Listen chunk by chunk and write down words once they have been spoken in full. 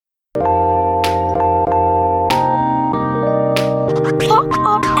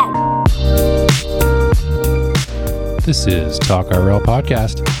This is Talk RL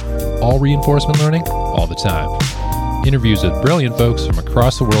Podcast. All reinforcement learning, all the time. Interviews with brilliant folks from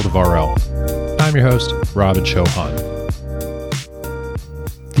across the world of RL. I'm your host, Robin Chauhan.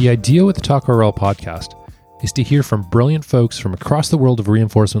 The idea with the Talk RL Podcast is to hear from brilliant folks from across the world of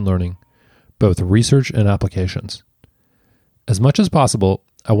reinforcement learning, both research and applications. As much as possible,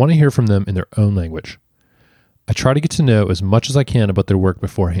 I want to hear from them in their own language. I try to get to know as much as I can about their work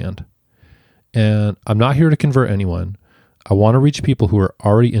beforehand. And I'm not here to convert anyone. I want to reach people who are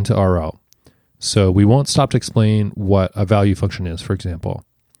already into RL. So we won't stop to explain what a value function is, for example.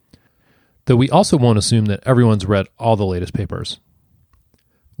 Though we also won't assume that everyone's read all the latest papers.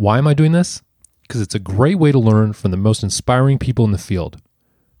 Why am I doing this? Because it's a great way to learn from the most inspiring people in the field.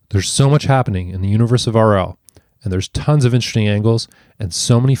 There's so much happening in the universe of RL, and there's tons of interesting angles and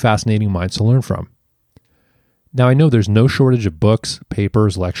so many fascinating minds to learn from. Now, I know there's no shortage of books,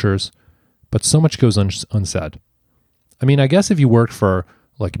 papers, lectures, but so much goes unsaid. I mean, I guess if you worked for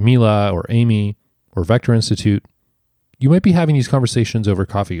like Mila or Amy or Vector Institute, you might be having these conversations over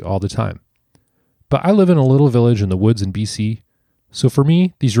coffee all the time. But I live in a little village in the woods in BC, so for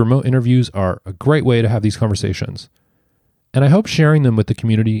me, these remote interviews are a great way to have these conversations. And I hope sharing them with the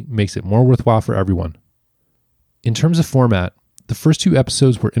community makes it more worthwhile for everyone. In terms of format, the first 2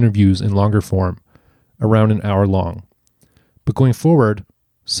 episodes were interviews in longer form, around an hour long. But going forward,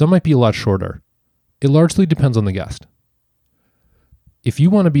 some might be a lot shorter. It largely depends on the guest. If you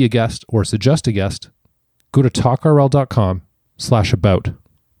want to be a guest or suggest a guest, go to talkrl.com/about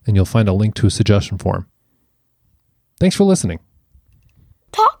and you'll find a link to a suggestion form. Thanks for listening.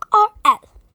 Talk